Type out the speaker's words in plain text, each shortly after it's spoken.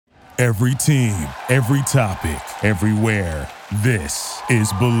Every team, every topic, everywhere. This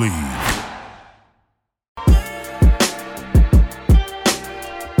is Believe.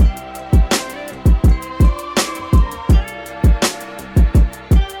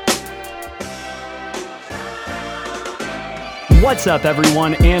 What's up,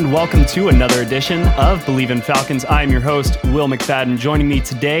 everyone, and welcome to another edition of Believe in Falcons. I'm your host, Will McFadden. Joining me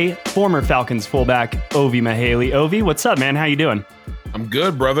today, former Falcons fullback, Ovie Mughelli. Ovie, what's up, man? How you doing? I'm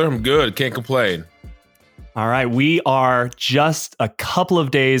good, brother. I'm good. Can't complain. All right, we are just a couple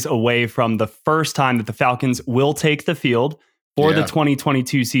of days away from the first time that the Falcons will take the field for the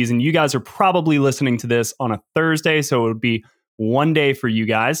 2022 season. You guys are probably listening to this on a Thursday, so it would be one day for you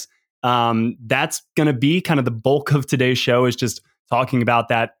guys. That's going to be kind of the bulk of today's show, is just talking about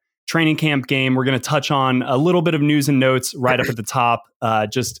that training camp game. We're going to touch on a little bit of news and notes right up at the top,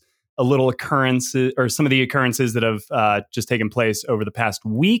 just a little occurrence or some of the occurrences that have just taken place over the past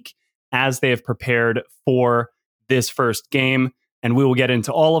week as they have prepared for this first game. And we will get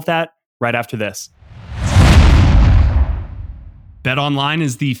into all of that right after this. BetOnline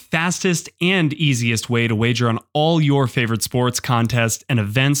is the fastest and easiest way to wager on all your favorite sports, contests, and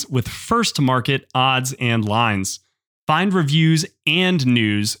events with first-to-market odds and lines. Find reviews and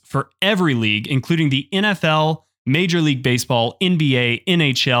news for every league, including the NFL, Major League Baseball, NBA,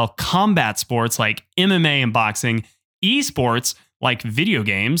 NHL, combat sports like MMA and boxing, esports like video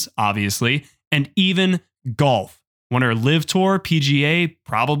games, obviously, and even golf. Winner Live Tour, PGA,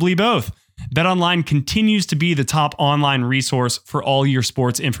 probably both. BetOnline continues to be the top online resource for all your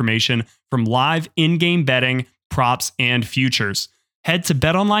sports information, from live in-game betting, props, and futures. Head to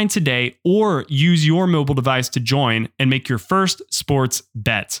BetOnline today or use your mobile device to join and make your first sports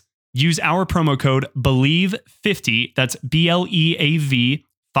bet. Use our promo code BELIEVE50, that's BLEAV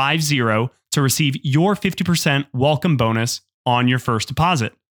 50, to receive your 50% welcome bonus on your first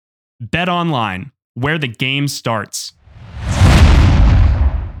deposit. BetOnline, where the game starts.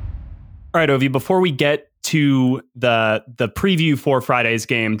 All right, Ovie, before we get to the preview for Friday's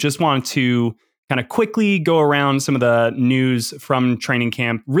game, just want to kind of quickly go around some of the news from training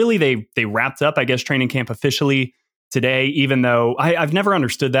camp. Really, they wrapped up, I guess, training camp officially today, even though I've never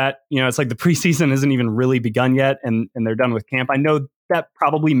understood that. You know, it's like the preseason hasn't even really begun yet, and they're done with camp. I know that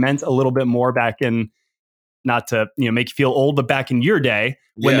probably meant a little bit more back in, not to make you feel old, but back in your day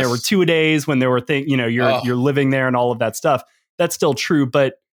when there were 2 days, when there were you're living there and all of that stuff. That's still true,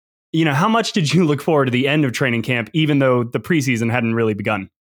 but how much did you look forward to the end of training camp, even though the preseason hadn't really begun?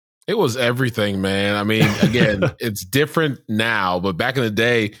 It was everything, man. I mean, again, it's different now, but back in the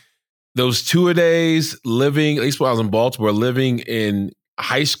day, those 2-a-days living, at least when I was in Baltimore, living in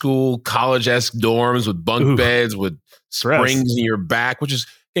high school, college-esque dorms with bunk beds, with springs in your back, which is,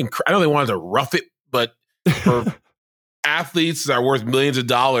 I know they wanted to rough it, but for athletes that are worth millions of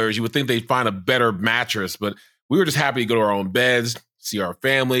dollars, you would think they'd find a better mattress. But we were just happy to go to our own beds, see our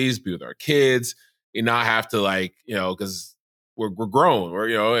families, be with our kids, and not have to because we're grown. We're,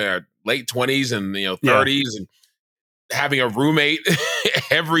 in our late 20s and 30s, and having a roommate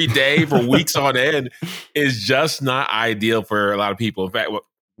every day for weeks on end is just not ideal for a lot of people. In fact,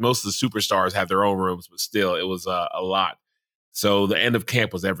 most of the superstars have their own rooms, but still, it was a lot. So the end of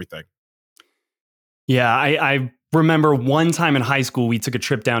camp was everything. Yeah, I remember one time in high school, we took a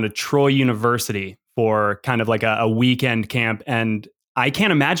trip down to Troy University for kind of like a weekend camp. And I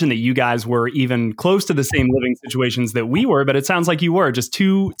can't imagine that you guys were even close to the same living situations that we were, but it sounds like you were. Just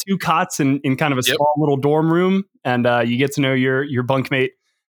two cots in kind of a small little dorm room, and you get to know your bunkmate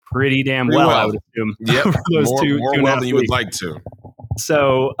pretty damn well, I would assume. Yep, more well than you would like to.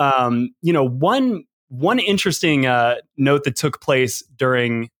 So, one interesting note that took place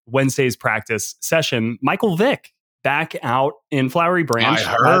during Wednesday's practice session, Michael Vick back out in Flowery Branch.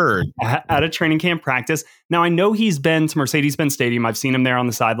 I heard. At a training camp practice. Now, I know he's been to Mercedes-Benz Stadium. I've seen him there on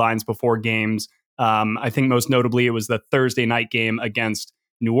the sidelines before games. I think most notably, it was the Thursday night game against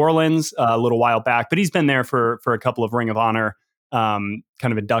New Orleans a little while back. But he's been there for a couple of Ring of Honor kind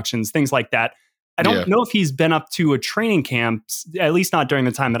of inductions, things like that. I don't know if he's been up to a training camp, at least not during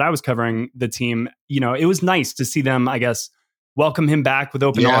the time that I was covering the team. It was nice to see them, I guess, welcome him back with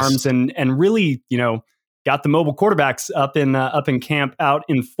open arms and really, got the mobile quarterbacks up in camp, out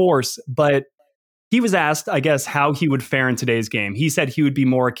in force. But he was asked, I guess, how he would fare in today's game. He said he would be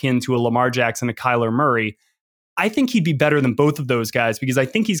more akin to a Lamar Jackson, a Kyler Murray. I think he'd be better than both of those guys because I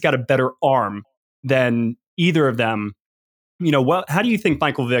think he's got a better arm than either of them. How do you think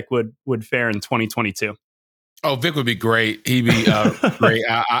Michael Vick would fare in 2022? Oh, Vick would be great. He'd be great.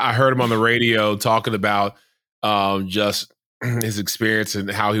 I heard him on the radio talking about just his experience and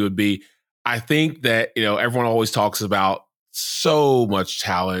how he would be. I think that, everyone always talks about so much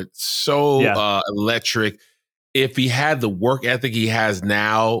talent, electric. If he had the work ethic he has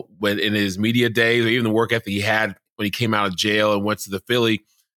now, when in his media days, or even the work ethic he had when he came out of jail and went to the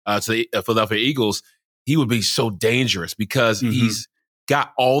Philadelphia Eagles, he would be so dangerous because he's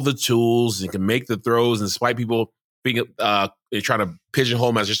got all the tools and can make the throws. And despite people being trying to pigeonhole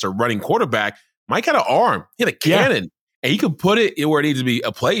him as just a running quarterback, Mike had an arm, he had a cannon, and he could put it where it needed to be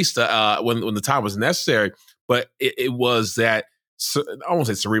placed when the time was necessary. But it was that, I won't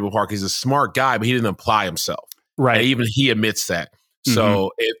say cerebral part, he's a smart guy, but he didn't apply himself. Right. And even he admits that.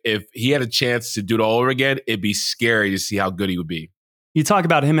 So if he had a chance to do it all over again, it'd be scary to see how good he would be. You talk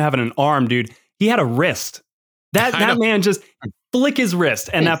about him having an arm, dude. He had a wrist. That man just flick his wrist,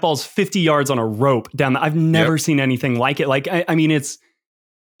 and that ball's 50 yards on a rope down. I've never seen anything like it. Like, I mean, it's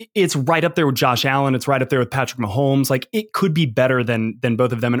right up there with Josh Allen. It's right up there with Patrick Mahomes. Like, it could be better than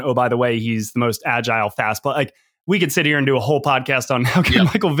both of them. And oh, by the way, he's the most agile, fast. But like, we could sit here and do a whole podcast on how good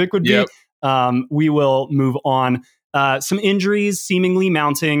Michael Vick would be. We will move on. Some injuries seemingly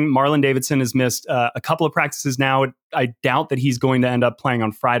mounting. Marlon Davidson has missed a couple of practices now. I doubt that he's going to end up playing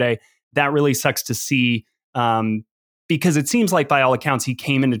on Friday. That really sucks to see because it seems like by all accounts, he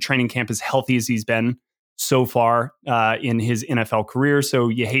came into training camp as healthy as he's been so far in his NFL career. So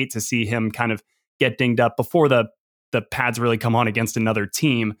you hate to see him kind of get dinged up before the pads really come on against another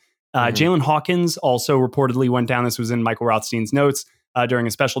team. Jalen Hawkins also reportedly went down. This was in Michael Rothstein's notes during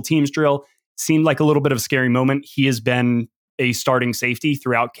a special teams drill. Seemed like a little bit of a scary moment. He has been a starting safety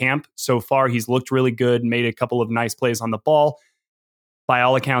throughout camp so far. He's looked really good, made a couple of nice plays on the ball. By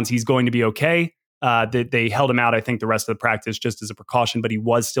all accounts, he's going to be okay. They held him out, I think, the rest of the practice just as a precaution, but he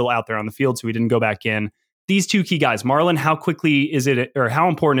was still out there on the field, so he didn't go back in. These two key guys, Marlon, how quickly is it, or how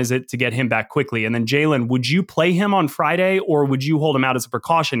important is it to get him back quickly? And then Jalen, would you play him on Friday, or would you hold him out as a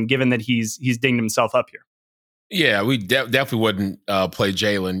precaution, given that he's dinged himself up here? Yeah, we definitely wouldn't play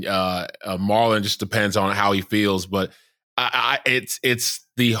Jalen. Marlon just depends on how he feels, but it's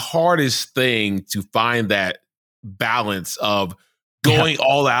the hardest thing to find that balance of going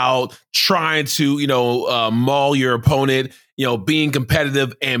all out, trying to maul your opponent, being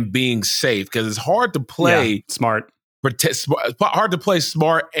competitive and being safe, because it's hard to play smart. Hard to play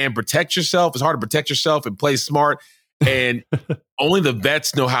smart and protect yourself. It's hard to protect yourself and play smart. And only the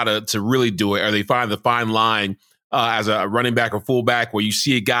vets know how to really do it, or they find the fine line as a running back or fullback where you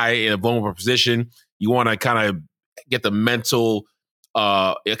see a guy in a vulnerable position. You want to kind of get the mental,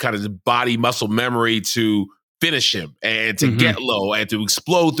 kind of body muscle memory to finish him and to get low and to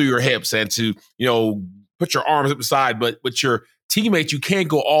explode through your hips and to, put your arms up the side. But with your teammates, you can't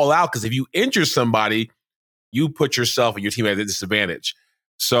go all out, because if you injure somebody, you put yourself and your teammate at a disadvantage.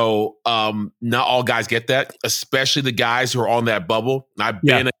 So not all guys get that, especially the guys who are on that bubble. I've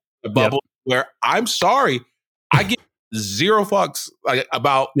been in a bubble where, I'm sorry, I get zero fucks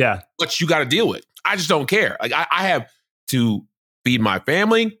about what you got to deal with. I just don't care. Like I have to feed my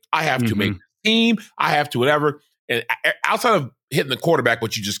family. I have to make the team. I have to whatever. And outside of hitting the quarterback,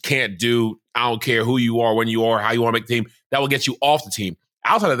 what you just can't do, I don't care who you are, when you are, how you want to make the team, that will get you off the team.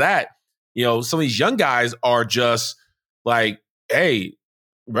 Outside of that, some of these young guys are just like, hey,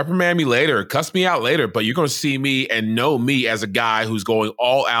 reprimand me later, cuss me out later, but you're going to see me and know me as a guy who's going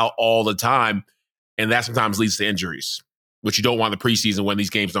all out all the time. And that sometimes leads to injuries, which you don't want in the preseason when these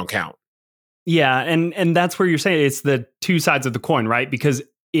games don't count. Yeah, and that's where you're saying it's the two sides of the coin, right? Because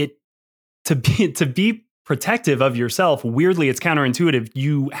to be protective of yourself, weirdly, it's counterintuitive.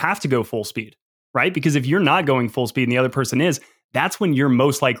 You have to go full speed, right? Because if you're not going full speed and the other person is, that's when you're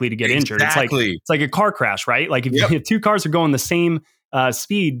most likely to get injured. It's like a car crash, right? Like if two cars are going the same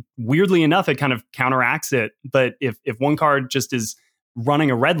speed, weirdly enough, it kind of counteracts it. But if one car just is running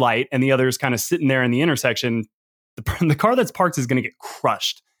a red light and the other is kind of sitting there in the intersection, the car that's parked is going to get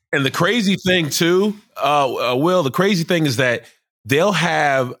crushed. And the crazy thing too, Will, the crazy thing is that they'll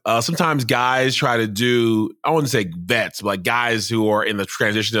have sometimes guys try to do, I wouldn't say vets, but like guys who are in the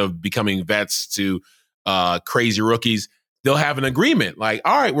transition of becoming vets to crazy rookies. They'll have an agreement like,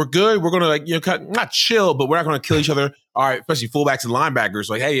 all right, we're good. We're going to not chill, but we're not going to kill each other. All right, especially fullbacks and linebackers.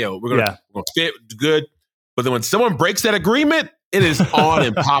 Like, hey, we're going to fit good. But then when someone breaks that agreement, it is on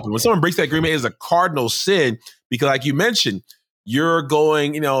and popping. When someone breaks that agreement, it is a cardinal sin, because like you mentioned, you're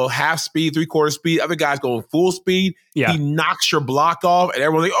going, half speed, 3/4 speed. Other guys going full speed. Yeah. He knocks your block off, and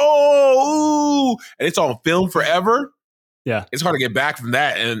everyone's like, oh, ooh, and it's on film forever. Yeah. It's hard to get back from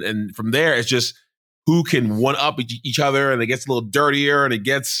that. And from there, it's just who can one up each other, and it gets a little dirtier, and it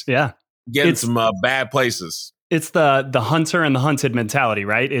gets getting some bad places. It's the hunter and the hunted mentality,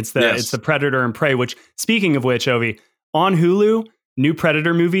 right? It's the predator and prey. Which, speaking of which, Ovi, on Hulu, new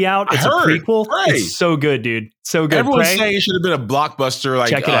Predator movie out. It's a prequel. Prey. It's so good, dude. So good. Everyone's saying it should have been a blockbuster, like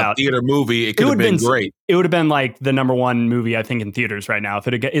check it out. Theater movie. It could have been great. It would have been like the #1 movie, I think, in theaters right now.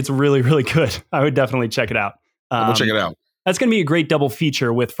 It's really, really good. I would definitely check it out. We'll check it out. That's going to be a great double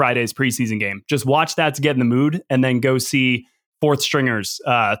feature with Friday's preseason game. Just watch that to get in the mood, and then go see fourth stringers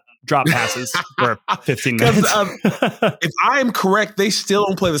drop passes for 15 minutes. If I am correct, they still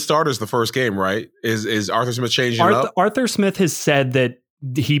don't play the starters the first game, right? Is Arthur Smith changing it up? Arthur Smith has said that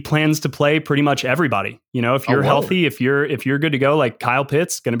he plans to play pretty much everybody. If you're healthy, if you're good to go, like Kyle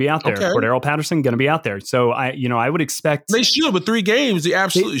Pitts going to be out there, Cordero Patterson going to be out there. So I would expect they should with 3 games. They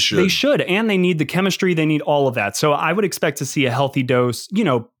absolutely should. They should, and they need the chemistry. They need all of that. So I would expect to see a healthy dose.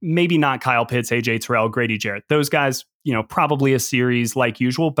 Maybe not Kyle Pitts, AJ Terrell, Grady Jarrett. Those guys, probably a series like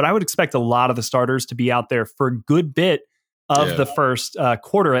usual. But I would expect a lot of the starters to be out there for a good bit of the first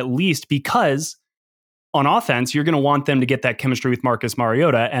quarter at least, because on offense, you're going to want them to get that chemistry with Marcus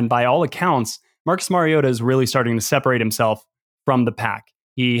Mariota. And by all accounts, Marcus Mariota is really starting to separate himself from the pack.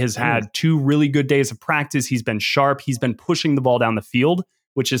 He has had 2 really good days of practice. He's been sharp. He's been pushing the ball down the field,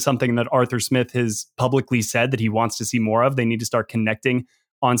 which is something that Arthur Smith has publicly said that he wants to see more of. They need to start connecting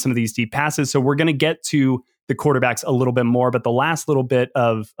on some of these deep passes. So we're going to get to the quarterbacks a little bit more. But the last little bit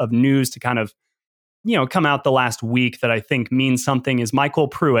of news to kind of, come out the last week that I think means something is Michael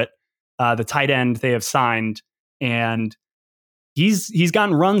Pruitt, the tight end they have signed, and he's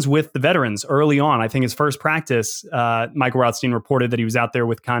gotten runs with the veterans early on. I think his first practice, Michael Rothstein reported that he was out there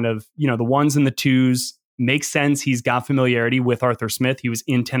with kind of, the 1s and the 2s. Makes sense. He's got familiarity with Arthur Smith. He was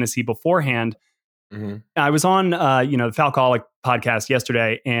in Tennessee beforehand. Mm-hmm. I was on, the Falcoholic podcast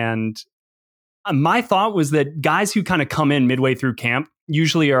yesterday, and my thought was that guys who kind of come in midway through camp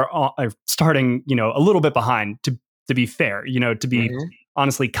usually are starting, a little bit behind to be fair, to be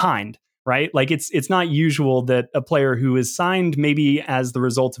honestly kind. Right? Like it's not usual that a player who is signed maybe as the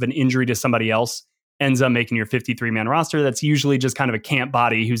result of an injury to somebody else ends up making your 53-man roster. That's usually just kind of a camp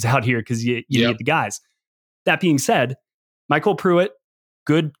body who's out here because you need the guys. That being said, Michael Pruitt,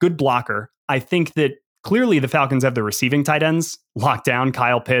 good blocker. I think that clearly the Falcons have the receiving tight ends locked down.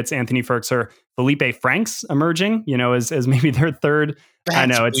 Kyle Pitts, Anthony Firkser, Felipe Franks emerging, as maybe their third. That's I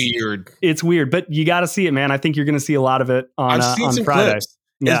know it's weird, but you got to see it, man. I think you're going to see a lot of it on Friday. Clips.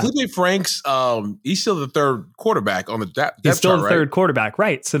 Yeah. Felipe Franks, he's still the third quarterback on the depth He's still chart, the third quarterback,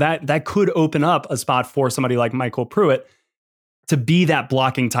 right? So that could open up a spot for somebody like Michael Pruitt to be that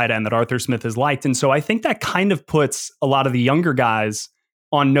blocking tight end that Arthur Smith has liked. And so I think that kind of puts a lot of the younger guys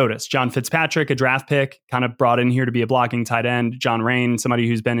on notice. John Fitzpatrick, a draft pick, kind of brought in here to be a blocking tight end. John Rain, somebody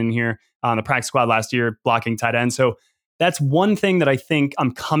who's been in here on the practice squad last year, blocking tight end. So that's one thing that I think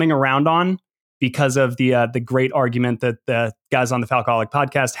I'm coming around on, because of the great argument that the guys on the Falcoholic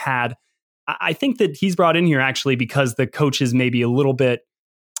podcast had. I think that he's brought in here actually because the coaches maybe a little bit,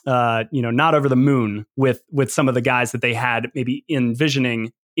 not over the moon with some of the guys that they had maybe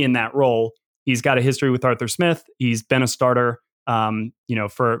envisioning in that role. He's got a history with Arthur Smith. He's been a starter,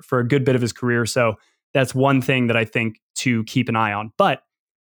 for a good bit of his career. So that's one thing that I think to keep an eye on. But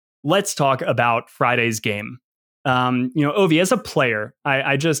let's talk about Friday's game. Ovi, as a player,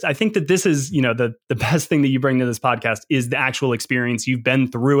 I think that this is, the best thing that you bring to this podcast is the actual experience. You've been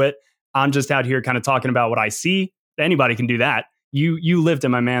through it. I'm just out here kind of talking about what I see. Anybody can do that. You lived it,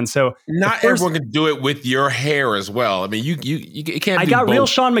 my man. So not everyone can do it with your hair as well. I mean, you can't. I got both. Real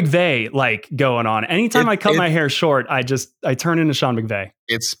Sean McVay going on. Anytime I cut my hair short, I turn into Sean McVay.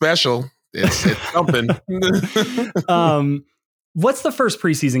 It's special. It's something. What's the first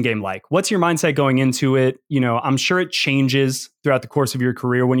preseason game like? What's your mindset going into it? I'm sure it changes throughout the course of your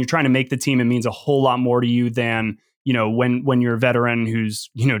career. When you're trying to make the team, it means a whole lot more to you than, when you're a veteran who's,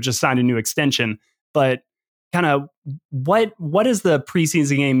 just signed a new extension. But kind of what does the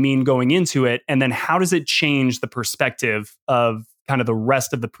preseason game mean going into it? And then how does it change the perspective of kind of the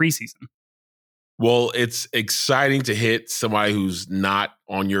rest of the preseason? Well, it's exciting to hit somebody who's not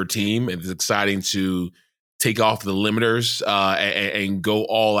on your team. It's exciting to take off the limiters and go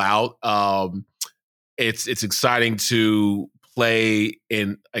all out. It's exciting to play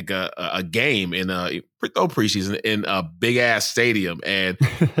in like a game in a preseason in a big ass stadium, and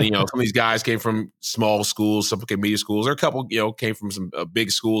some of these guys came from small schools, some came media schools, or a couple came from some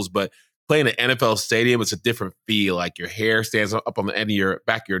big schools. But playing an NFL stadium, it's a different feel. Like your hair stands up on the end of your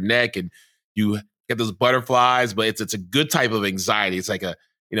back of your neck, and you get those butterflies. But it's a good type of anxiety. It's like a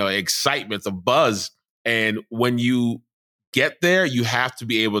excitement, it's a buzz. And when you get there, you have to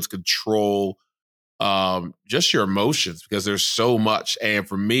be able to control just your emotions, because there's so much. And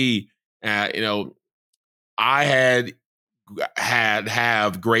for me, I had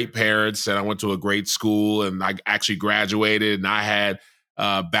have great parents and I went to a great school and I actually graduated and I had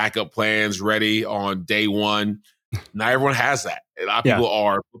backup plans ready on day one. Not everyone has that. A lot of people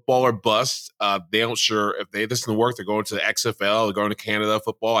are football or bust. They don't sure if they listen to work, they're going to the XFL, they're going to Canada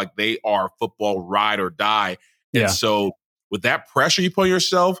football. Like they are football ride or die. And so with that pressure you put on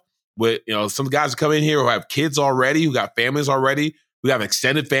yourself, with some guys come in here who have kids already, who got families already, who have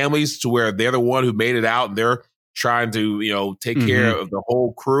extended families to where they're the one who made it out and they're trying to take care of the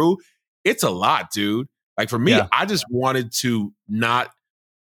whole crew. It's a lot, dude. Like for me, I just wanted to not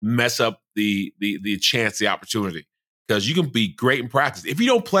mess up the chance, the opportunity, because you can be great in practice. If you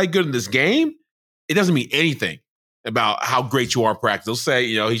don't play good in this game, it doesn't mean anything about how great you are in practice. They'll say,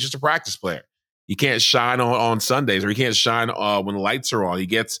 he's just a practice player. He can't shine on Sundays, or he can't shine when the lights are on. He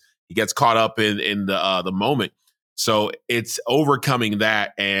gets caught up in the moment. So it's overcoming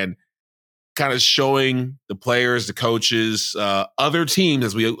that and kind of showing the players, the coaches, other teams,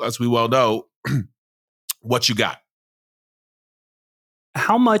 as we well know, what you got.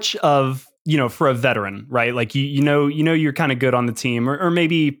 How much of, for a veteran, right? Like, you're kind of good on the team, or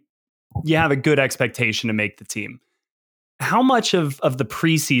maybe you have a good expectation to make the team. How much of the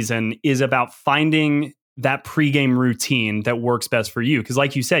preseason is about finding that pregame routine that works best for you? Because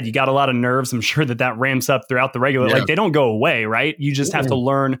like you said, you got a lot of nerves. I'm sure that ramps up throughout the regular. Like they don't go away, right? You just have to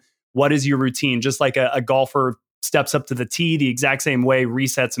learn what is your routine. Just like a golfer steps up to the tee the exact same way,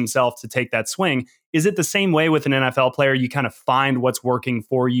 resets himself to take that swing. Is it the same way with an NFL player? You kind of find what's working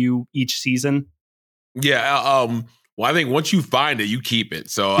for you each season? Yeah. Well, I think once you find it, you keep it.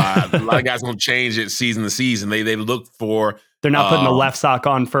 So a lot of guys don't change it season to season. They look for. They're not putting the left sock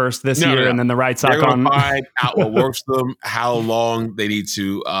on first this year and then the right sock on. They're find out what works for them, how long they need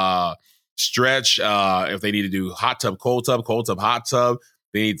to stretch, if they need to do hot tub, cold tub, hot tub.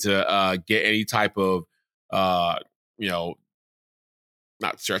 They need to get any type of, not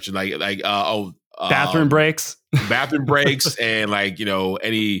stretching, bathroom breaks, and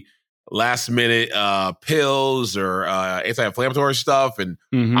any last minute pills or anti-inflammatory stuff. And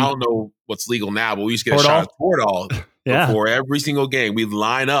I don't know what's legal now, but we used to get a shot of Toradol before every single game. We'd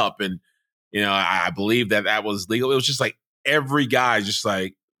line up, and I believe that was legal. It was just like every guy, just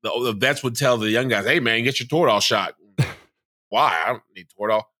like the vets would tell the young guys, "Hey man, get your Toradol shot." Why? I don't need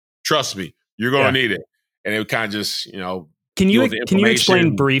Toradol. Trust me, you're going to need it. And it would kind of just, Can you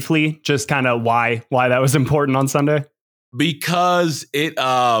explain briefly just kind of why that was important on Sunday? Because it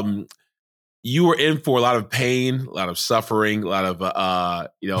you were in for a lot of pain, a lot of suffering, a lot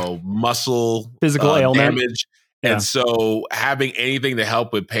of muscle physical ailment damage. Yeah. And so having anything to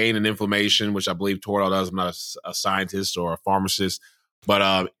help with pain and inflammation, which I believe Toradol does. I'm not a scientist or a pharmacist, but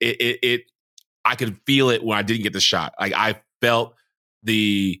I could feel it when I didn't get the shot. Like I felt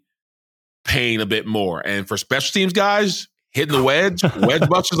the pain a bit more. And for special teams guys hitting the wedge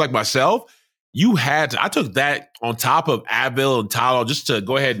busters like myself, I took that on top of Advil and Tylenol just to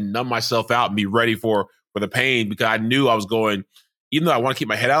go ahead and numb myself out and be ready for the pain, because I knew I was going, even though I want to keep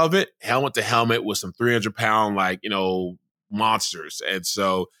my head out of it, helmet to helmet with some 300-pound, monsters. And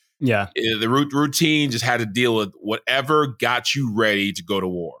so the routine just had to deal with whatever got you ready to go to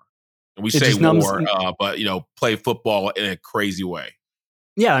war. And we say war, but play football in a crazy way.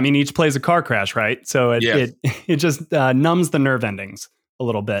 Yeah, I mean, each play is a car crash, right? So it just numbs the nerve endings a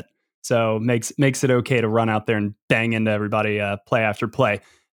little bit. So makes it okay to run out there and bang into everybody play after play.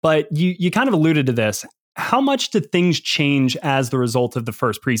 But you kind of alluded to this. How much did things change as the result of the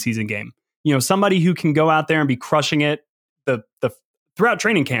first preseason game? Somebody who can go out there and be crushing it the throughout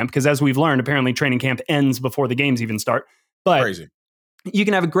training camp, because as we've learned, apparently training camp ends before the games even start. But crazy. You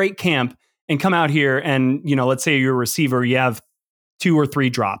can have a great camp and come out here and, let's say you're a receiver, you have 2 or 3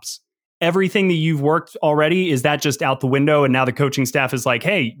 drops. Everything that you've worked already, is that just out the window? And now the coaching staff is like,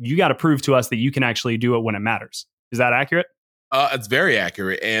 hey, you got to prove to us that you can actually do it when it matters. Is that accurate? It's very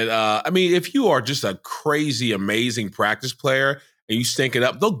accurate. And if you are just a crazy, amazing practice player and you stink it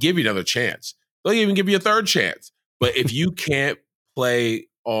up, they'll give you another chance. They'll even give you a third chance. But if you can't play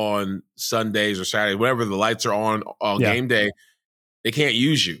on Sundays or Saturdays, whenever the lights are on game day, they can't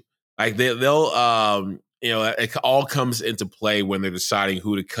use you. Like they'll it all comes into play when they're deciding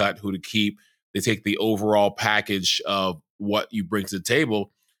who to cut, who to keep. They take the overall package of what you bring to the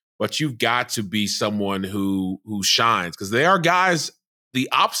table, but you've got to be someone who shines, because there are guys the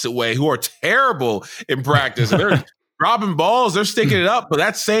opposite way who are terrible in practice. They're dropping balls, they're sticking it up, but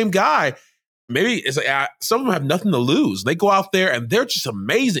that same guy, maybe it's some of them have nothing to lose. They go out there and they're just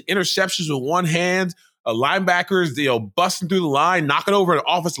amazing. Interceptions with one hand, linebackers, busting through the line, knocking over an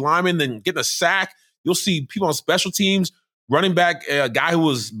offensive lineman, then getting a sack. You'll see people on special teams, running back, a guy who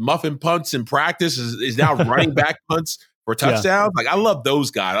was muffing punts in practice is now running back punts for touchdowns. Like I love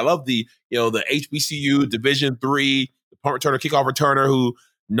those guys. I love the HBCU Division III punt returner, kickoff returner who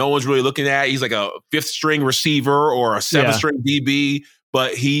no one's really looking at. He's like a 5th string receiver or a 7th string DB,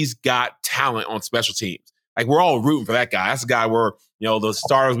 but he's got talent on special teams. Like we're all rooting for that guy. That's the guy where, the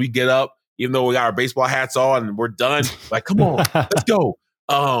stars we get up, even though we got our baseball hats on and we're done. Like, come on, let's go.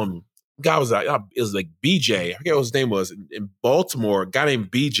 Guy was like, it was like BJ. I forget what his name was in Baltimore. A guy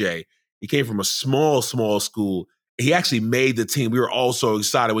named BJ. He came from a small school. He actually made the team. We were all so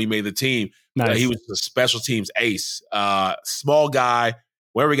excited when he made the team. Nice. He was the special teams ace. Small guy.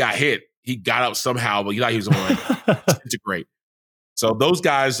 Wherever he got hit, he got up somehow, but he thought he was going to integrate. So those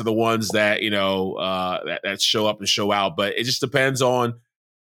guys are the ones that, that show up and show out. But it just depends on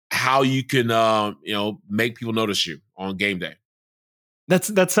how you can, make people notice you on game day.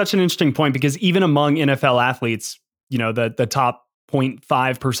 That's such an interesting point because even among NFL athletes, the top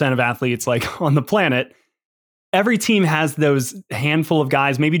 0.5% of athletes like on the planet, every team has those handful of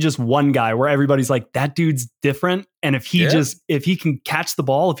guys, maybe just one guy where everybody's like, that dude's different. And if he can catch the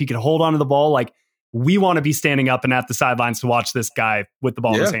ball, if he can hold on to the ball, like we want to be standing up and at the sidelines to watch this guy with the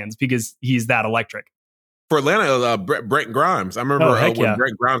ball in his hands because he's that electric. For Atlanta, Brent Grimes. I remember when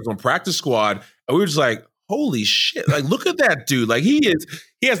Brent Grimes was on practice squad and we were just like, holy shit. Like, look at that dude. Like he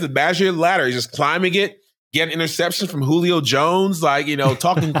has the magic ladder. He's just climbing it, getting interceptions from Julio Jones, like,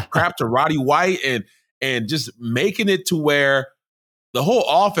 talking crap to Roddy White and just making it to where the whole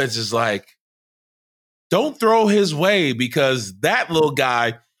offense is like, don't throw his way because that little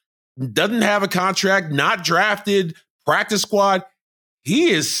guy doesn't have a contract, not drafted, practice squad.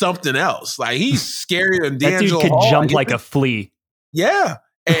 He is something else. Like he's scarier than D'Angelo That dude could Hall. jump like a flea. Yeah.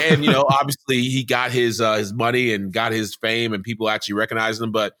 And obviously he got his money and got his fame and people actually recognize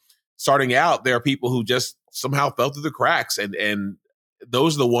him. But starting out, there are people who just somehow fell through the cracks. And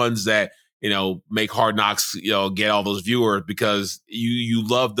those are the ones that, make Hard Knocks, get all those viewers because you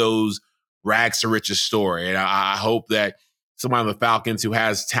love those rags to riches story. And I hope that someone on the Falcons who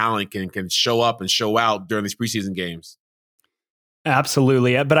has talent can show up and show out during these preseason games.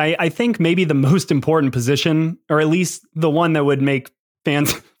 Absolutely. But I think maybe the most important position, or at least the one that would make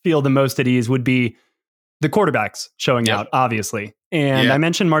fans feel the most at ease, would be the quarterbacks showing out, obviously. And I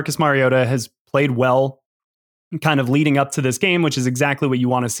mentioned Marcus Mariota has played well kind of leading up to this game, which is exactly what you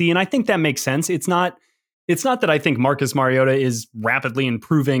want to see. And I think that makes sense. It's not that I think Marcus Mariota is rapidly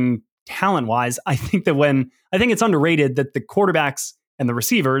improving talent-wise. I think it's underrated that the quarterbacks and the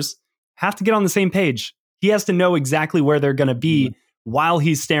receivers have to get on the same page. He has to know exactly where they're going to be while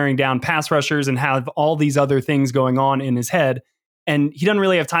he's staring down pass rushers and have all these other things going on in his head. And he doesn't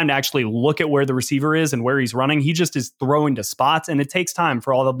really have time to actually look at where the receiver is and where he's running. He just is throwing to spots, and it takes time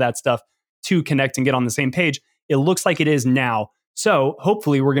for all of that stuff to connect and get on the same page. It looks like it is now. So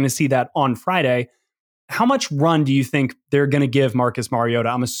hopefully we're going to see that on Friday. How much run do you think they're going to give Marcus Mariota?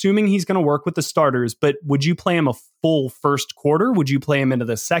 I'm assuming he's going to work with the starters, but would you play him a full first quarter? Would you play him into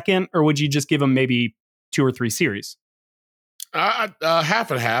the second, or would you just give him maybe 2 or 3 series?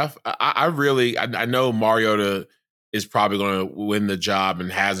 Half and half. I know Mariota is probably going to win the job and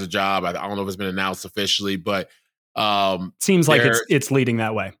has a job. I don't know if it's been announced officially, but seems like it's leading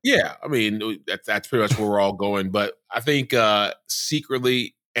that way. Yeah, I mean that's pretty much where we're all going. But I think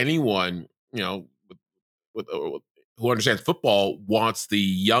secretly, anyone who understands football wants the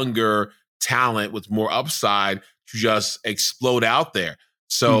younger talent with more upside to just explode out there.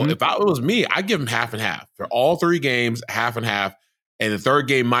 So if it was me, I'd give him half and half for all 3 games, half and half. And the third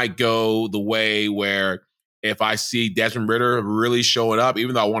game might go the way where if I see Desmond Ridder really showing up,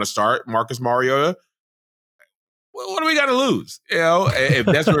 even though I want to start Marcus Mariota, what do we got to lose? If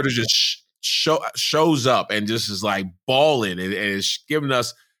Desmond Ridder just shows up and just is like balling and is giving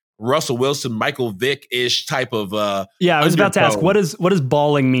us Russell Wilson, Michael Vick-ish type of I was about to ask, what does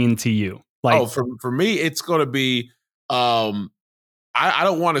balling mean to you? Like, for me, it's going to be I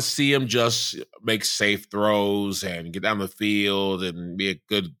don't want to see him just make safe throws and get down the field and be a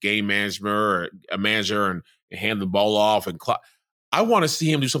good game manager and hand the ball off and I want to see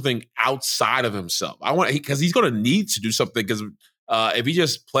him do something outside of himself. Because he's going to need to do something. Because if he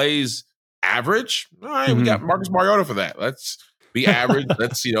just plays average, all right, we got Marcus Mariota for that. Let's be average.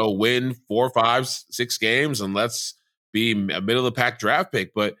 Let's win 4, 5, 6 games, and let's be a middle of the pack draft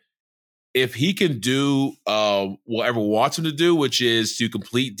pick. But if he can do whatever wants him to do, which is to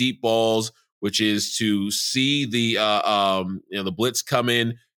complete deep balls, which is to see the blitz come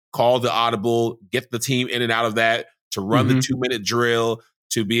in, call the audible, get the team in and out of that, to run the 2-minute drill,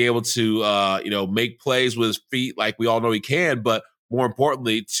 to be able to make plays with his feet like we all know he can, but more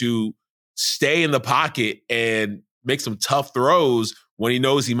importantly, to stay in the pocket and make some tough throws when he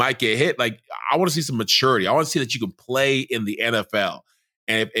knows he might get hit. Like, I want to see some maturity. I want to see that you can play in the NFL.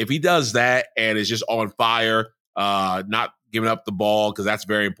 And if he does that and is just on fire, not giving up the ball, because that's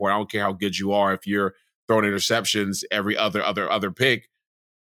very important. I don't care how good you are. If you're throwing interceptions every other pick,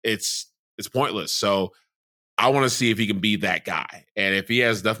 it's pointless. So I want to see if he can be that guy. And if he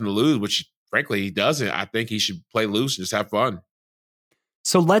has nothing to lose, which frankly he doesn't, I think he should play loose and just have fun.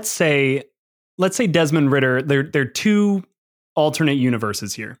 So let's say Desmond Ridder, there are two alternate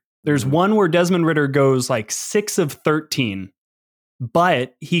universes here. There's one where Desmond Ridder goes like 6 of 13,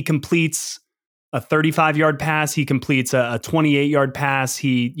 but he completes a 35-yard pass. He completes a 28-yard pass.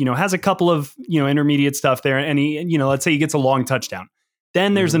 He, has a couple of, intermediate stuff there. And he, let's say he gets a long touchdown.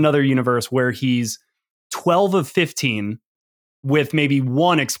 Then there's another universe where he's 12 of 15 with maybe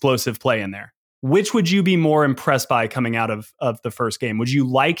one explosive play in there. Which would you be more impressed by coming out of the first game? Would you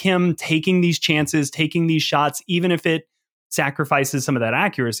like him taking these chances, taking these shots, even if it sacrifices some of that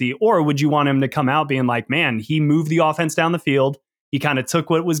accuracy? Or would you want him to come out being like, man, he moved the offense down the field. He kind of took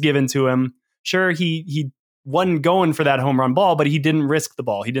what was given to him. Sure, he wasn't going for that home run ball, but he didn't risk the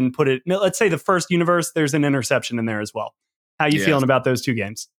ball. He didn't put it. Let's say the first universe, there's an interception in there as well. How you feeling about those two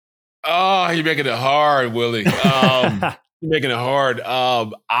games? Oh, you're making it hard, Willie. You're making it hard.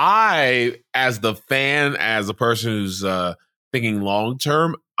 I, as the fan, as a person who's thinking long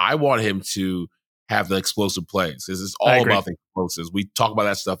term, I want him to have the explosive plays. This is all about the explosives. We talk about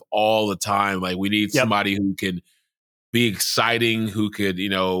that stuff all the time. Like, we need somebody who can be exciting, who could,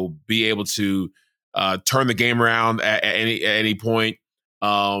 be able to turn the game around at any point.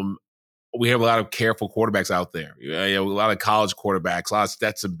 We have a lot of careful quarterbacks out there. A lot of college quarterbacks, a lot of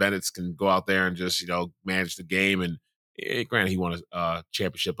Stetson Bennett's can go out there and just, manage the game. And granted, he won a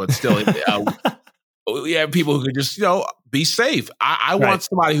championship, but still, we have people who can just, be safe. I want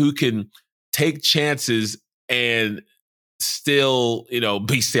somebody who can take chances and still,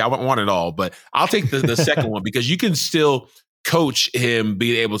 be safe. I want it all, but I'll take the second one, because you can still coach him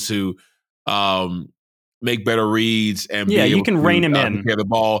being able to make better reads and you can rein him in the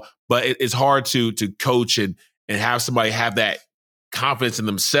ball. But it's hard to coach and have somebody have that confidence in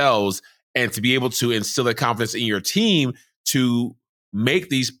themselves, and to be able to instill that confidence in your team to make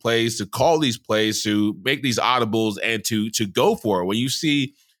these plays, to call these plays, to make these audibles, and to go for it. When you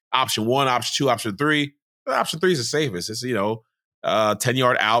see option 1, option 2, option 3, option 3 is the safest. It's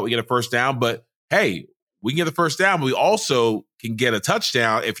 10-yard out, we get a first down. But hey, we can get the first down, but we also can get a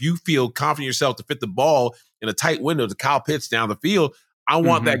touchdown if you feel confident yourself to fit the ball in a tight window to Kyle Pitts down the field. I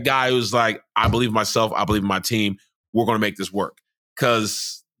want that guy who's like, I believe in myself, I believe in my team, we're going to make this work.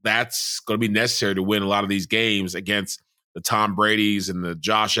 Because that's going to be necessary to win a lot of these games against the Tom Brady's and the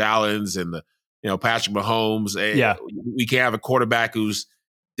Josh Allens and the Patrick Mahomes. We can't have a quarterback who's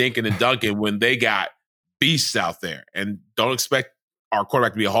dinking and dunking when they got beasts out there. And don't expect our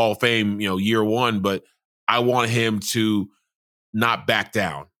quarterback to be a Hall of Fame, year one, but I want him to not back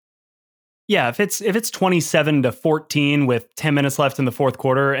down. Yeah, if it's 27-14 with 10 minutes left in the fourth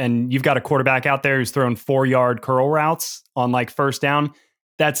quarter, and you've got a quarterback out there who's throwing 4-yard curl routes on like first down,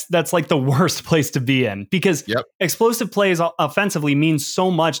 that's like the worst place to be in, because explosive plays offensively means so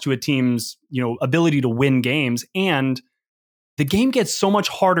much to a team's ability to win games, and the game gets so much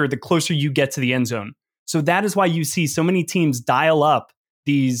harder the closer you get to the end zone. So that is why you see so many teams dial up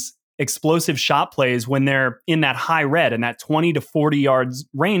these explosive shot plays when they're in that high red and that 20 to 40 yards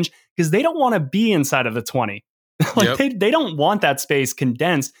range, because they don't want to be inside of the 20. They don't want that space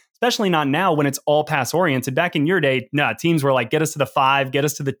condensed, especially not now when it's all pass oriented. Back in your day, teams were like, get us to the 5, get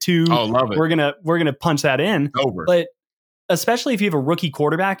us to the 2. Oh, love it. We're gonna punch that in. Over. But especially if you have a rookie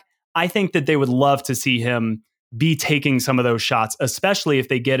quarterback, I think that they would love to see him be taking some of those shots, especially if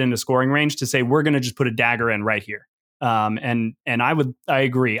they get into scoring range, to say, we're going to just put a dagger in right here. And I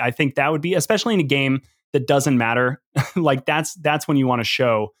agree. I think that would be, especially in a game that doesn't matter. Like that's when you want to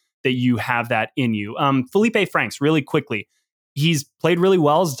show that you have that in you. Felipe Franks, really quickly, he's played really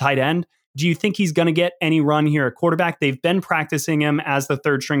well as a tight end. Do you think he's going to get any run here at quarterback? They've been practicing him as the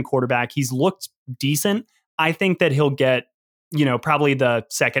third string quarterback. He's looked decent. I think that he'll get, probably the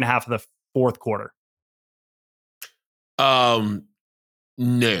second half of the fourth quarter.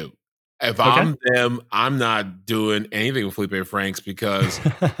 No. If I'm them, I'm not doing anything with Felipe Franks, because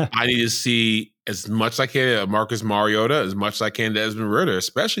I need to see as much as I can of Marcus Mariota, as much as I can Desmond Ridder,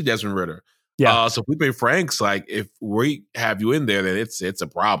 especially Desmond Ridder. Yeah. So Felipe Franks, like, if we have you in there, then it's a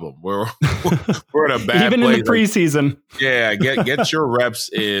problem. We're in a bad even place. in the preseason. Get your reps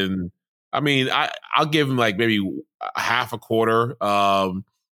in. I mean, I'll give him like maybe half a quarter on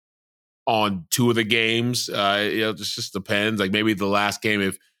 2 of the games. It just depends. Like maybe the last game,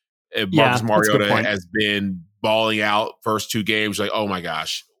 if Marcus Mariota has been balling out first 2 games. Like, oh my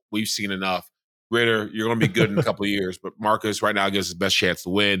gosh, we've seen enough. Ritter, you're going to be good in a couple of years, but Marcus right now gives his best chance to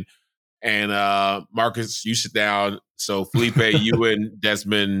win. And Marcus, you sit down. So Felipe, you and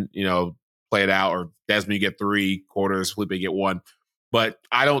Desmond, play it out, or Desmond, you get 3 quarters, Felipe get 1. But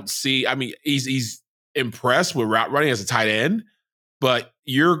I don't see. I mean, he's impressed with route running as a tight end, but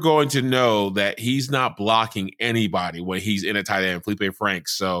you're going to know that he's not blocking anybody when he's in a tight end, Felipe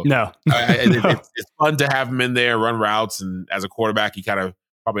Franks. So no, it's fun to have him in there, run routes, and as a quarterback, he kind of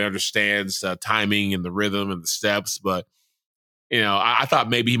probably understands timing and the rhythm and the steps. But I thought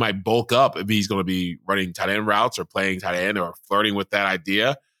maybe he might bulk up if he's going to be running tight end routes or playing tight end or flirting with that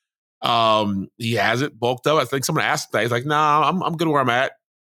idea. He hasn't bulked up. I think someone asked that. He's like, "Nah, I'm good where I'm at."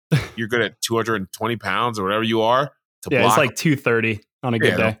 You're good at 220 pounds or whatever you are. Yeah, it's like 230 on a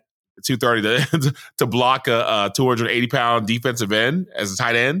good day. 230 to block a 280-pound defensive end as a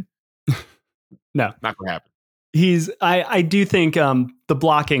tight end. No, not going to happen. I do think the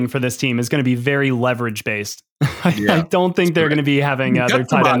blocking for this team is going to be very leverage based. I don't think they're going to be having their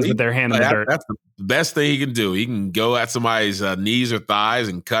tight ends with their hand in the dirt. That's the best thing he can do. He can go at somebody's knees or thighs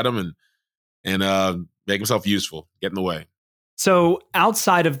and cut them and make himself useful, get in the way. So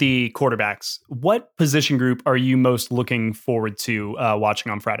outside of the quarterbacks, what position group are you most looking forward to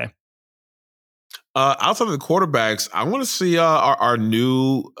watching on Friday? Outside of the quarterbacks, I want to see our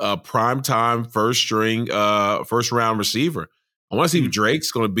new primetime first round receiver. I want to see if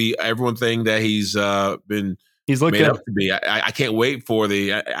Drake's going to be everyone thing that he's looked made good. up to be. I can't wait for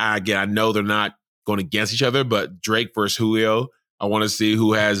again, I know they're not going against each other, but Drake versus Julio, I want to see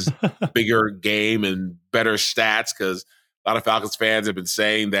who has bigger game and better stats, because a lot of Falcons fans have been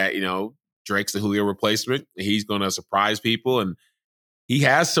saying that, Drake's the Julio replacement. He's going to surprise people, and he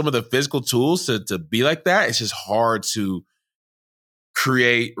has some of the physical tools to be like that. It's just hard to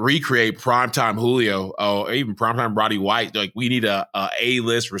recreate primetime Julio or even primetime Roddy White. Like, we need a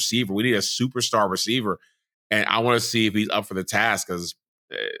A-list receiver. We need a superstar receiver. And I want to see if he's up for the task, because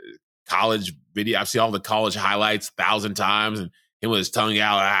college video, I've seen all the college highlights 1,000 times, and him with his tongue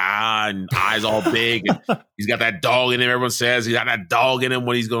out and eyes all big. And he's got that dog in him. Everyone says he's got that dog in him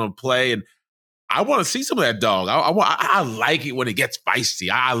when he's going to play. And I want to see some of that dog. I like it when it gets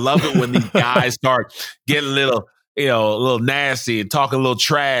feisty. I love it when these guys start getting a little nasty and talking a little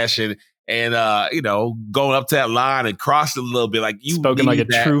trash and going up to that line and crossing a little bit. Like, you spoken like a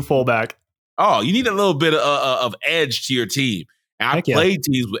true fullback. Oh, you need a little bit of edge to your team. And I played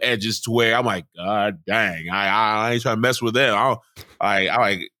teams with edges to where I'm like, God dang, I ain't trying to mess with them. I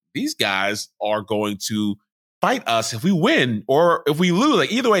like, these guys are going to fight us if we win or if we lose.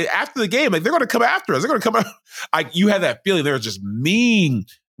 Like, either way, after the game, like, they're going to come after us. They're going to come out. Like, you have that feeling they're just mean,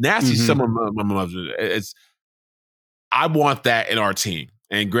 nasty. Some of them. I want that in our team.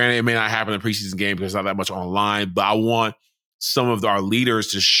 And granted, it may not happen in the preseason game because it's not that much online, but I want some of our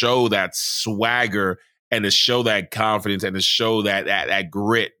leaders to show that swagger and to show that confidence and to show that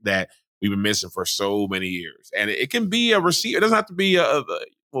grit that we've been missing for so many years. And it can be a receiver. It doesn't have to be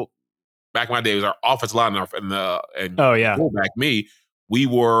back in my day, it was our offensive line and fullback me. We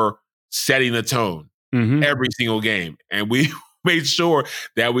were setting the tone every single game. And we made sure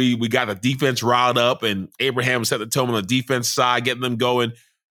that we got the defense riled up, and Abraham set the tone on the defense side, getting them going.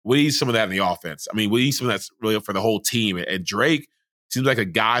 We need some of that in the offense. I mean, we need some of that's really for the whole team. And Drake seems like a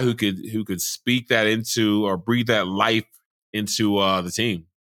guy who could speak that into or breathe that life into the team.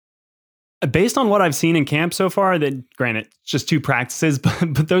 Based on what I've seen in camp so far, that granted, it's just 2 practices,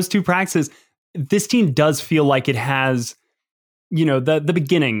 but those 2 practices, this team does feel like it has, the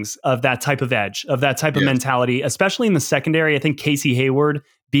beginnings of that type of edge, of that type of mentality, especially in the secondary. I think Casey Hayward,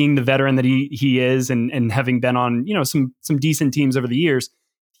 being the veteran that he is and having been on, some decent teams over the years,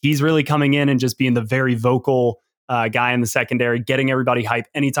 he's really coming in and just being the very vocal guy in the secondary, getting everybody hype.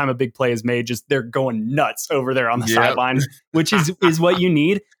 Anytime a big play is made, just they're going nuts over there on the sideline, which is what you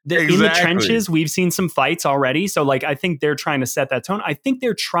need. Exactly. In the trenches, we've seen some fights already. So, like, I think they're trying to set that tone. I think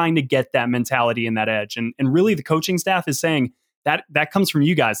they're trying to get that mentality and that edge. And really, the coaching staff is saying that comes from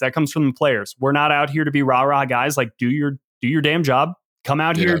you guys. That comes from the players. We're not out here to be rah-rah guys. Like, do your damn job. Come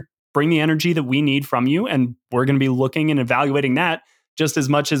out here, bring the energy that we need from you. And we're going to be looking and evaluating that just as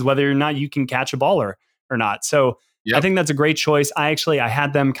much as whether or not you can catch a ball or not. So I think that's a great choice. I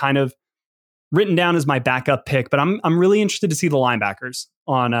had them kind of written down as my backup pick, but I'm really interested to see the linebackers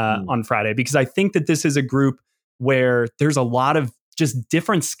on Friday, because I think that this is a group where there's a lot of just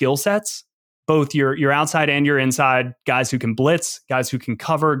different skill sets, both your outside and your inside, guys who can blitz, guys who can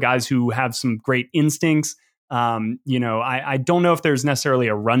cover, guys who have some great instincts. I don't know if there's necessarily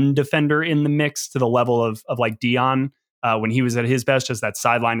a run defender in the mix to the level of like Dion when he was at his best, just that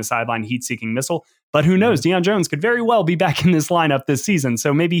sideline to sideline heat-seeking missile. But who knows? Deion Jones could very well be back in this lineup this season,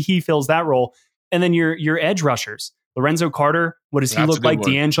 so maybe he fills that role. And then your edge rushers, Lorenzo Carter, what does he look like?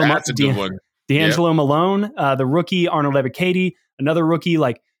 D'Angelo Malone, the rookie, Arnold Ebiketie, another rookie.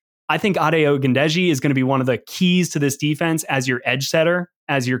 Like, I think Ade Ogundeji is going to be one of the keys to this defense as your edge setter,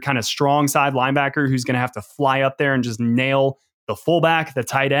 as your kind of strong side linebacker who's going to have to fly up there and just nail the fullback, the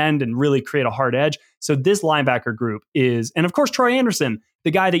tight end, and really create a hard edge. So this linebacker group is, and of course, Troy Anderson,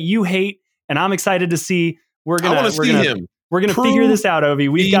 the guy that you hate, and I'm excited to see. We're going to figure this out, Ovi.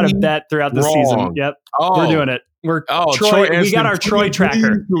 We've got a bet throughout the season. Yep. We're doing it. Troy, we got our Troy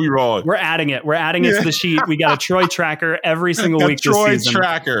tracker. We're adding it. To the sheet. We got a Troy tracker every single week this season. Troy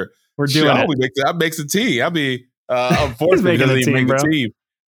tracker. We're doing it. That makes a team. Unfortunately, he's making the team.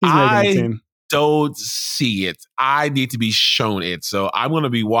 I don't see it. I need to be shown it. So I'm going to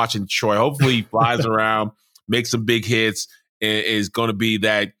be watching Troy. Hopefully he flies around, makes some big hits, and is going to be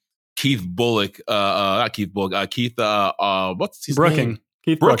that Keith Bullock. Not Keith Bullock. What's his name?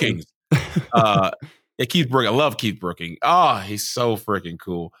 Keith Brookings. Keith Brooking. I love Keith Brooking. Oh, he's so freaking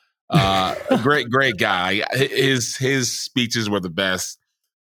cool. Great guy. His speeches were the best.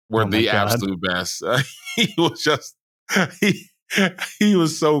 Absolute best. He was just he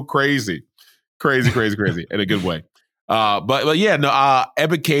was so crazy in a good way. But yeah, no.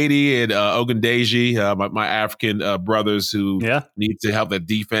 Ebiketie and Ogundeji, my African brothers who need to help the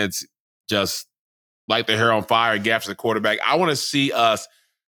defense just light their hair on fire and gaps the quarterback. I want to see us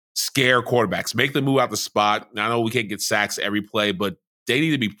scare quarterbacks, make them move out the spot. I know we can't get sacks every play, but they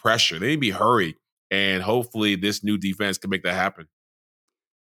need to be pressured. They need to be hurried. And hopefully this new defense can make that happen.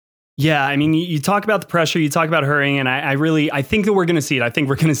 Yeah, I mean, you talk about the pressure, you talk about hurrying, and I think that we're going to see it. I think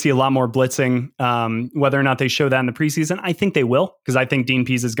we're going to see a lot more blitzing. Whether or not they show that in the preseason, I think they will, because I think Dean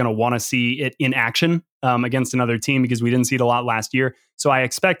Pease is going to want to see it in action against another team, because we didn't see it a lot last year. So I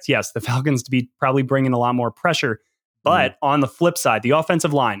expect, yes, the Falcons to be probably bringing a lot more pressure. But on the flip side, the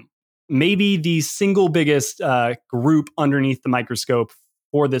offensive line, maybe the single biggest group underneath the microscope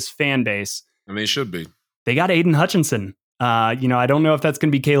for this fan base. I mean, it should be. They got Aiden Hutchinson. I don't know if that's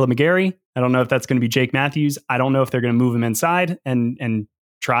going to be Caleb McGarry. I don't know if that's going to be Jake Matthews. I don't know if they're going to move him inside and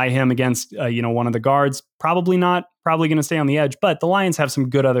try him against one of the guards. Probably not. Probably going to stay on the edge. But the Lions have some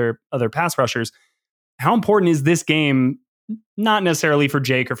good other pass rushers. How important is this game? Not necessarily for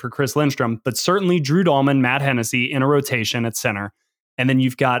Jake or for Chris Lindstrom, but certainly Drew Dahlman, Matt Hennessy in a rotation at center. And then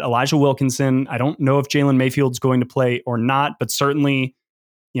you've got Elijah Wilkinson. I don't know if Jalen Mayfield's going to play or not, but certainly,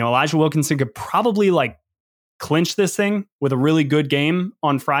 Elijah Wilkinson could probably clinch this thing with a really good game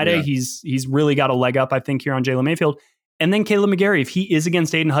on Friday. Yeah. He's really got a leg up, I think, here on Jalen Mayfield. And then Caleb McGarry, if he is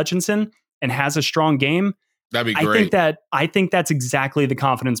against Aiden Hutchinson and has a strong game, that'd be great. I think that's exactly the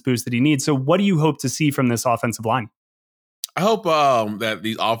confidence boost that he needs. So what do you hope to see from this offensive line? I hope that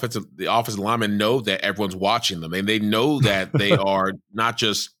the offensive linemen know that everyone's watching them, and they know that they are not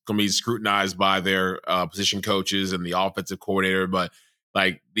just going to be scrutinized by their position coaches and the offensive coordinator, but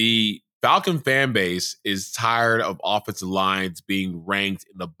the Falcon fan base is tired of offensive lines being ranked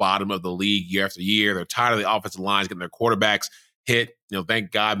in the bottom of the league year after year. They're tired of the offensive lines getting their quarterbacks hit.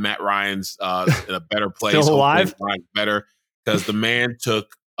 Thank God Matt Ryan's in a better place. Still alive? Better, because the man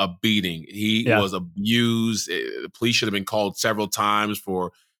took a beating. He was abused. The police should have been called several times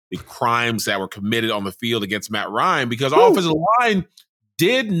for the crimes that were committed on the field against Matt Ryan, because offensive line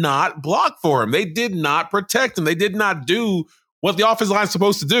did not block for him. They did not protect him. They did not do what the offensive line is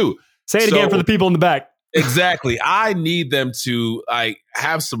supposed to do. Say it again for the people in the back. Exactly. I need them to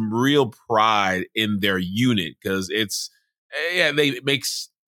have some real pride in their unit, because they make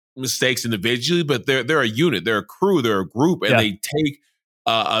mistakes individually, but they're a unit, they're a crew, they're a group, and they take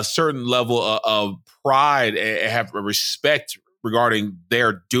a certain level of pride and have a respect regarding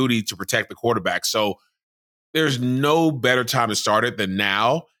their duty to protect the quarterback. So there's no better time to start it than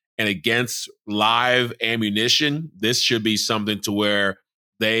now. And against live ammunition, this should be something to where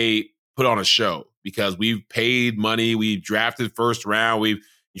they put on a show, because we've paid money, we've drafted first round, we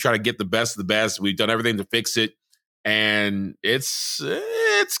try to get the best of the best, we've done everything to fix it, and it's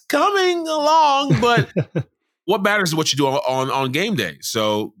coming along, but what matters is what you do on game day.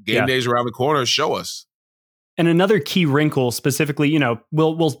 So game days around the corner. Show us. And another key wrinkle specifically,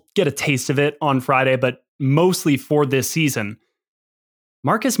 we'll get a taste of it on Friday, but mostly for this season,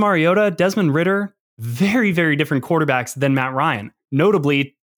 Marcus Mariota, Desmond Ridder, very, very different quarterbacks than Matt Ryan.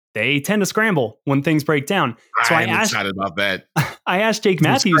 Notably, they tend to scramble when things break down. So I'm excited about that. I asked Jake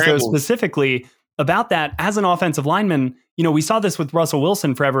Matthews, though, specifically about that as an offensive lineman. We saw this with Russell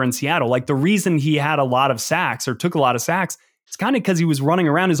Wilson forever in Seattle. The reason he had a lot of sacks or took a lot of sacks, it's kind of because he was running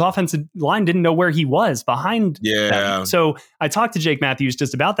around. His offensive line didn't know where he was behind them. So I talked to Jake Matthews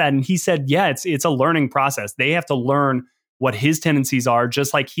just about that, and he said, yeah, it's a learning process. They have to learn what his tendencies are,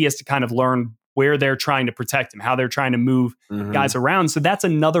 just like he has to kind of learn where they're trying to protect him, how they're trying to move guys around. So that's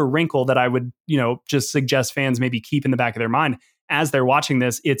another wrinkle that I would, just suggest fans maybe keep in the back of their mind as they're watching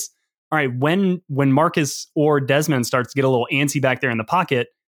this. It's all right, when Marcus or Desmond starts to get a little antsy back there in the pocket,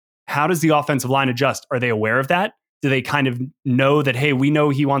 how does the offensive line adjust? Are they aware of that? Do they kind of know that, hey, we know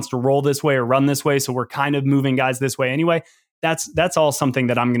he wants to roll this way or run this way, so we're kind of moving guys this way anyway? That's all something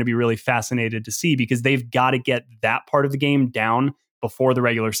that I'm going to be really fascinated to see, because they've got to get that part of the game down before the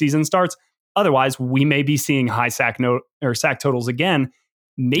regular season starts. Otherwise, we may be seeing high sack totals again.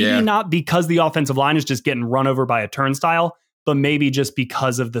 Maybe not because the offensive line is just getting run over by a turnstile, but maybe just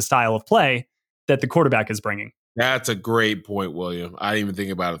because of the style of play that the quarterback is bringing. That's a great point, William. I didn't even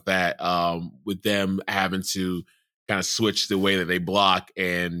think about that. With them having to kind of switch the way that they block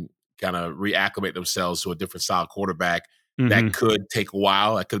and kind of reacclimate themselves to a different style quarterback, that could take a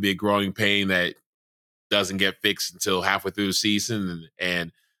while. That could be a growing pain that doesn't get fixed until halfway through the season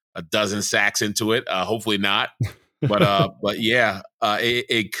and a dozen sacks into it. Hopefully not. But yeah,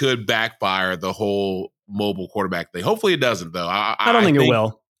 it could backfire, the whole mobile quarterback thing. Hopefully it doesn't, though. I don't think it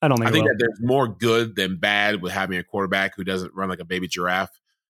will. I think that there's more good than bad with having a quarterback who doesn't run like a baby giraffe.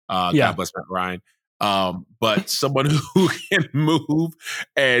 God bless Matt Ryan. But someone who can move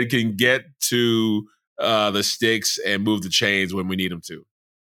and can get to the sticks and move the chains when we need them to.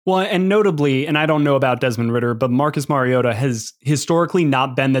 Well, and notably, and I don't know about Desmond Ridder, but Marcus Mariota has historically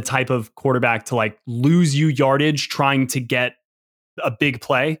not been the type of quarterback to like lose you yardage trying to get a big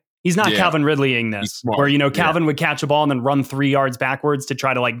play. He's not Calvin Ridleying this, where, Calvin would catch a ball and then run 3 yards backwards to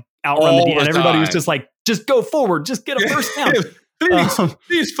try to like outrun the D. And everybody was just like, just go forward, just get a first down.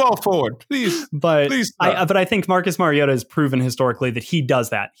 Please fall forward, please. But I think Marcus Mariota has proven historically that he does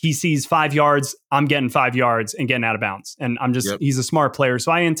that. He sees 5 yards, I'm getting 5 yards and getting out of bounds. And he's a smart player.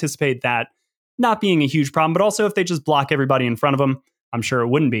 So I anticipate that not being a huge problem, but also if they just block everybody in front of him, I'm sure it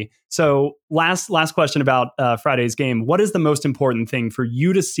wouldn't be. So last question about Friday's game. What is the most important thing for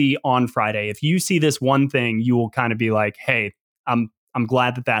you to see on Friday? If you see this one thing, you will kind of be like, hey, I'm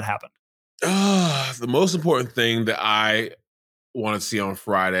glad that happened. The most important thing that I want to see on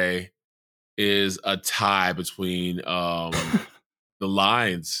Friday is a tie between the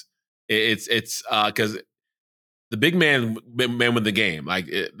lines. It's because the big man win the game. Like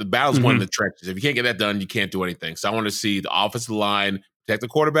the battle's won in the trenches. If you can't get that done, you can't do anything. So I want to see the offensive line protect the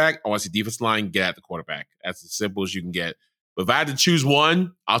quarterback. I want to see defensive line get at the quarterback. That's as simple as you can get. But if I had to choose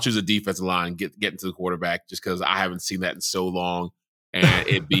one, I'll choose a defensive line, get into the quarterback, just because I haven't seen that in so long. And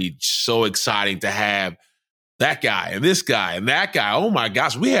it'd be so exciting to have that guy and this guy and that guy. Oh my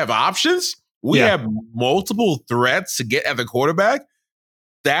gosh, we have options. We have multiple threats to get at the quarterback.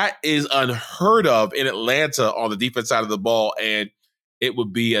 That is unheard of in Atlanta on the defense side of the ball. And it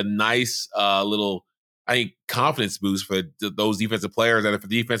would be a nice little, I think, confidence boost for those defensive players and for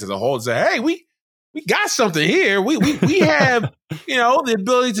the defense as a whole to say, hey, we got something here. We have, the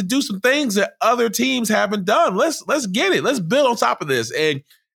ability to do some things that other teams haven't done. Let's get it. Let's build on top of this. And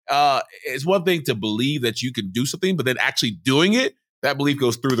it's one thing to believe that you can do something, but then actually doing it, that belief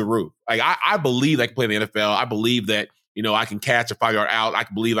goes through the roof. Like I believe I can play in the NFL. I believe that, I can catch a 5-yard out. I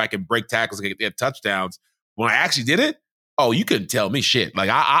can believe I can break tackles and get touchdowns. When I actually did it, oh, you couldn't tell me shit. Like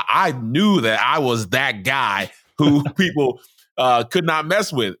I knew that I was that guy who people could not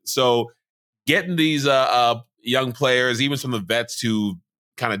mess with. So getting these young players, even some of the vets who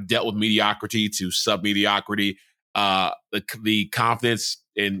kind of dealt with mediocrity to sub-mediocrity, the confidence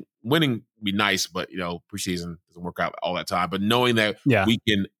in winning would be nice, but preseason doesn't work out all that time. But knowing that we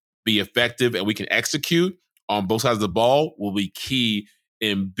can be effective and we can execute on both sides of the ball will be key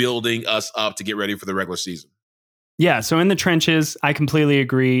in building us up to get ready for the regular season. Yeah, so in the trenches, I completely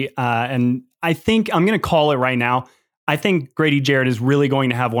agree. And I think I'm going to call it right now. I think Grady Jarrett is really going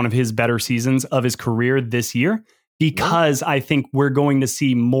to have one of his better seasons of his career this year, because I think we're going to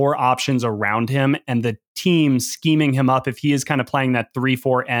see more options around him and the team scheming him up. If he is kind of playing that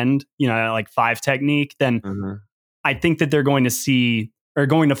 3-4 end, like 5 technique, then I think that they're going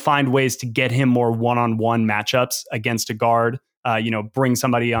to find ways to get him more one-on-one matchups against a guard. Bring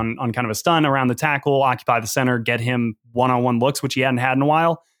somebody on kind of a stun around the tackle, occupy the center, get him one-on-one looks, which he hadn't had in a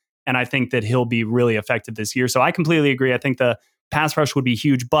while. And I think that he'll be really effective this year. So I completely agree. I think the pass rush would be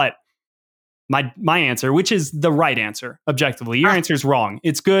huge, but my answer, which is the right answer, objectively, your answer is wrong.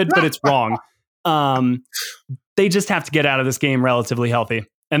 It's good, but it's wrong. They just have to get out of this game relatively healthy.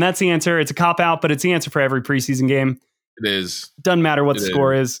 And that's the answer. It's a cop-out, but it's the answer for every preseason game. It is. Doesn't matter what the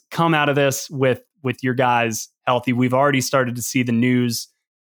score is. Come out of this with your guys healthy. We've already started to see the news,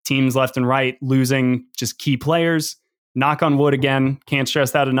 teams left and right losing just key players. Knock on wood again. Can't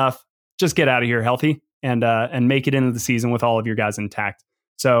stress that enough. Just get out of here healthy and make it into the season with all of your guys intact.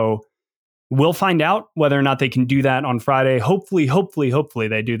 So we'll find out whether or not they can do that on Friday. Hopefully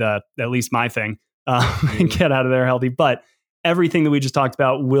they do that, at least my thing, and get out of there healthy. But everything that we just talked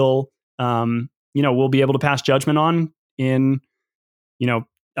about we'll be able to pass judgment on in,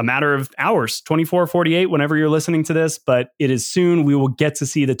 a matter of hours, 24, 48, whenever you're listening to this. But it is soon. We will get to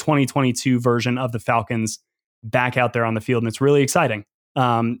see the 2022 version of the Falcons back out there on the field. And it's really exciting.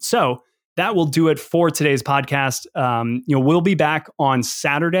 So that will do it for today's podcast. We'll be back on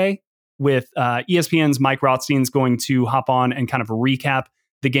Saturday with ESPN's Mike Rothstein's going to hop on and kind of recap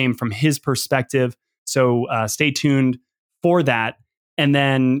the game from his perspective. So stay tuned for that. And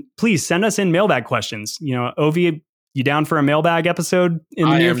then please send us in mailbag questions. Ovi, you down for a mailbag episode in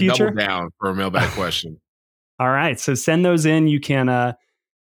the near future? I am double down for a mailbag question. All right. So send those in. You can,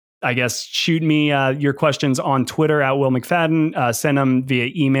 shoot me your questions on Twitter at Will McFadden. Send them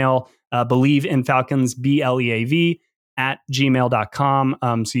via email, believeinfalcons, BLEAV,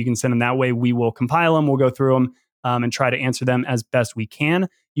 @gmail.com. So you can send them that way. We will compile them. We'll go through them and try to answer them as best we can.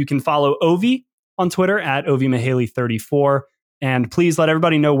 You can follow Ovi on Twitter at OviMahaley34. And please let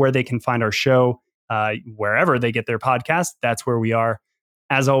everybody know where they can find our show, wherever they get their podcast. That's where we are.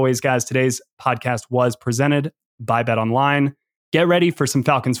 As always, guys, today's podcast was presented by BetOnline. Get ready for some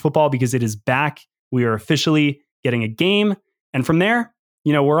Falcons football because it is back. We are officially getting a game. And from there,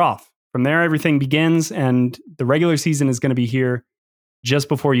 we're off. From there, everything begins, and the regular season is going to be here just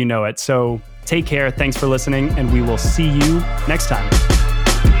before you know it. So take care. Thanks for listening, and we will see you next time.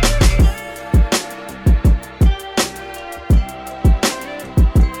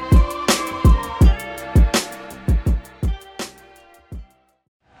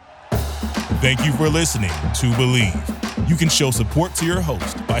 Thank you for listening to Believe. You can show support to your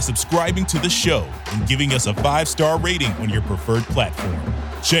host by subscribing to the show and giving us a 5-star rating on your preferred platform.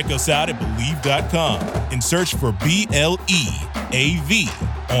 Check us out at Believe.com and search for BLEAV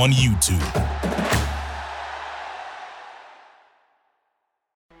on YouTube.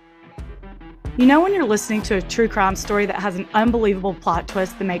 When you're listening to a true crime story that has an unbelievable plot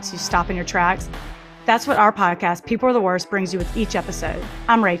twist that makes you stop in your tracks? That's what our podcast, People Are the Worst, brings you with each episode.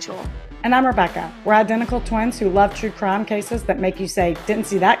 I'm Rachel. And I'm Rebecca. We're identical twins who love true crime cases that make you say, didn't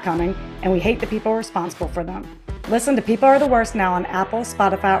see that coming, and we hate the people responsible for them. Listen to People Are the Worst now on Apple,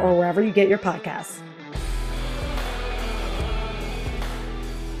 Spotify, or wherever you get your podcasts.